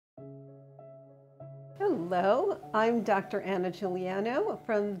Hello, I'm Dr. Anna Giuliano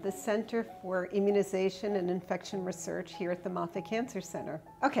from the Center for Immunization and Infection Research here at the Moffitt Cancer Center.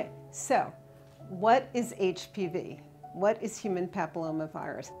 Okay, so what is HPV? What is human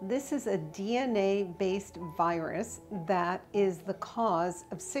papillomavirus? This is a DNA-based virus that is the cause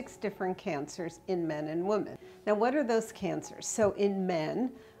of 6 different cancers in men and women. Now, what are those cancers? So in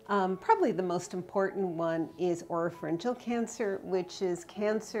men, probably the most important one is oropharyngeal cancer, which is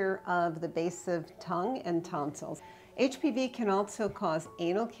cancer of the base of tongue and tonsils. HPV can also cause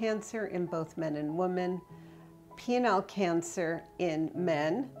anal cancer in both men and women, penile cancer in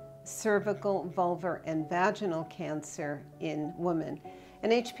men, cervical, vulvar, and vaginal cancer in women.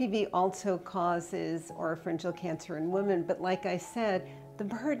 And HPV also causes oropharyngeal cancer in women, but like I said, the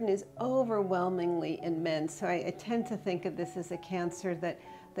burden is overwhelmingly in men, so I tend to think of this as a cancer that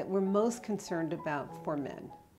we're most concerned about for men.